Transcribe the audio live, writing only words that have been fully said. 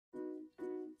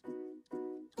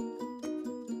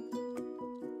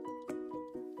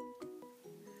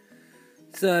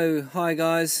So, hi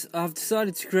guys, I've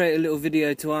decided to create a little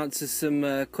video to answer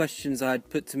some questions I had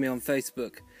put to me on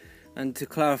Facebook and to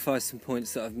clarify some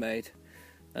points that I've made.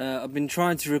 I've been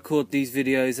trying to record these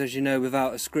videos, as you know,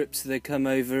 without a script, so they come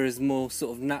over as more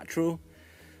sort of natural,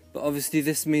 but obviously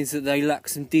this means that they lack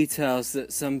some details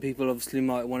that some people obviously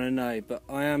might want to know, but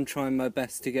I am trying my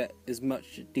best to get as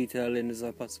much detail in as I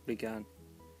possibly can.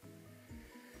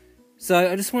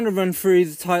 So I just want to run through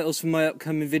the titles for my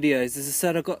upcoming videos. As I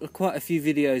said, I've got quite a few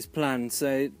videos planned.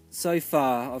 So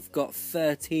far I've got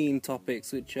 13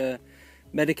 topics, which are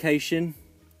medication,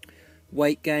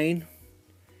 weight gain,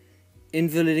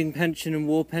 invaliding pension and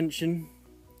war pension,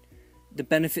 the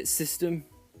benefit system,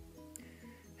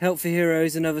 Help for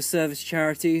Heroes and other service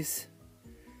charities,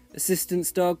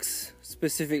 assistance dogs,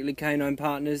 specifically canine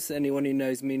partners. Anyone who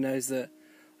knows me knows that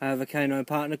I have a canine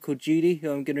partner called Judy,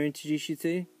 who I'm going to introduce you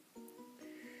to.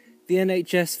 The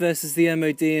NHS versus the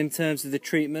MOD in terms of the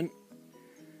treatment,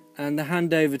 and the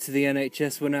handover to the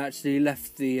NHS when I actually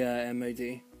left the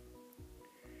MOD.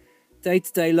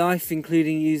 Day-to-day life,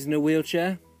 including using a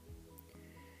wheelchair.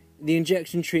 The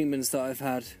injection treatments that I've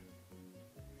had.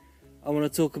 I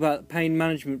want to talk about pain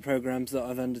management programs that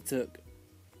I've undertook.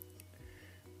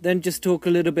 Then just talk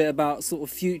a little bit about sort of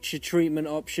future treatment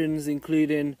options,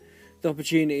 including the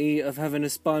opportunity of having a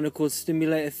spinal cord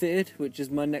stimulator fitted, which is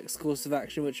my next course of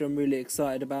action, which I'm really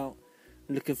excited about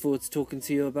and looking forward to talking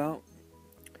to you about.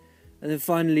 And then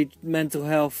finally, mental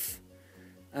health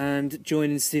and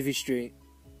joining Civvy Street.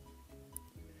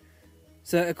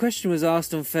 So a question was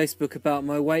asked on Facebook about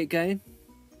my weight gain,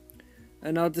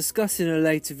 and I'll discuss in a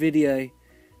later video,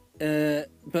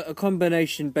 but a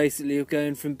combination basically of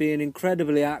going from being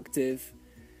incredibly active,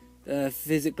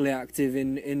 physically active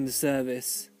in the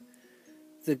service,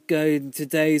 to go to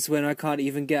days when I can't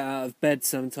even get out of bed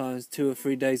sometimes. 2 or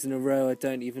 3 days in a row I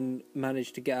don't even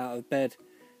manage to get out of bed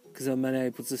because I'm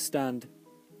unable to stand.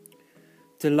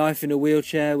 To life in a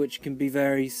wheelchair, which can be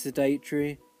very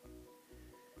sedentary.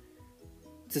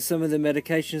 To some of the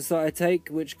medications that I take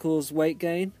which cause weight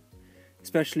gain,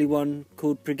 especially one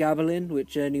called pregabalin,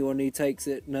 which anyone who takes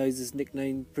it knows is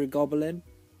nicknamed pregobalin.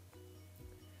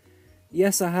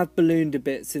 Yes, I have ballooned a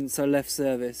bit since I left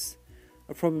service.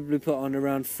 I probably put on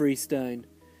around 3 stone,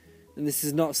 and this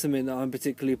is not something that I'm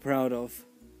particularly proud of.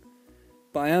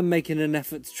 But I am making an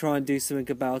effort to try and do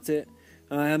something about it,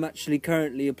 and I am actually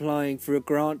currently applying for a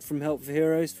grant from Help for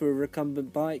Heroes for a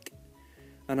recumbent bike,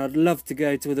 and I'd love to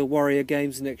go to the Warrior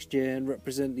Games next year and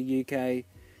represent the UK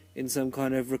in some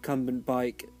kind of recumbent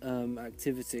bike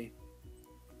activity.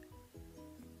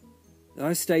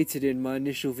 I stated in my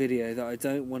initial video that I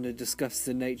don't want to discuss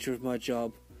the nature of my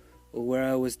job or where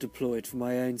I was deployed for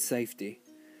my own safety,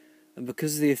 and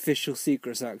because of the Official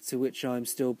Secrets Act to which I am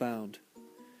still bound.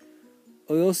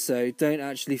 I also don't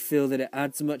actually feel that it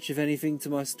adds much of anything to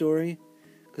my story,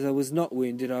 because I was not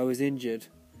wounded, I was injured.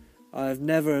 I have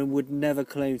never and would never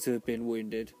claim to have been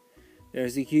wounded. There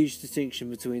is a huge distinction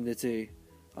between the two.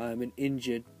 I am an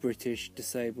injured British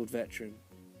disabled veteran.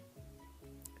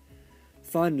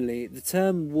 Finally, the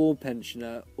term war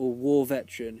pensioner or war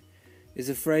veteran is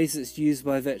a phrase that's used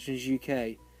by Veterans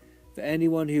UK for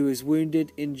anyone who was wounded,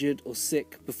 injured or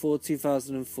sick before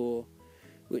 2004,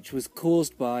 which was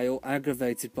caused by or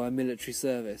aggravated by military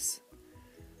service.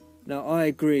 Now I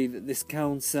agree that this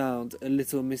can sound a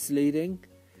little misleading,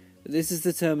 but this is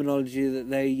the terminology that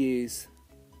they use.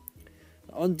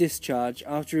 On discharge,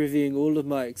 after reviewing all of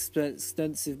my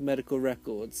extensive medical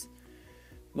records,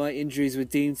 my injuries were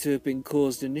deemed to have been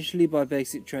caused initially by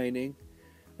basic training,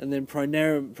 and then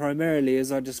primarily,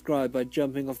 as I described, by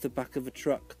jumping off the back of a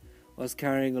truck whilst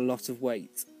carrying a lot of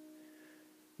weight.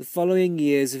 The following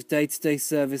years of day-to-day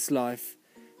service life,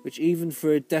 which even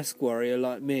for a desk warrior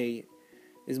like me,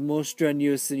 is more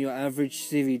strenuous than your average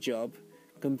civvy job,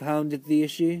 compounded the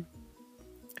issue,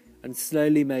 and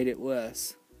slowly made it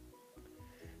worse.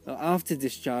 Now, after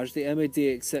discharge, the MOD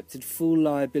accepted full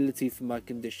liability for my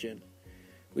condition,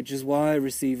 which is why I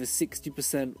receive a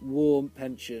 60% war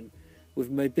pension with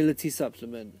mobility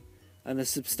supplement and a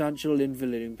substantial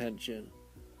invaliding pension,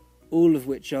 all of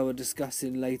which I will discuss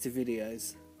in later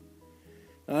videos.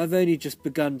 Now, I've only just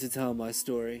begun to tell my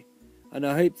story, and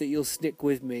I hope that you'll stick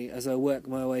with me as I work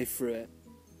my way through it.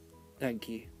 Thank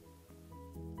you.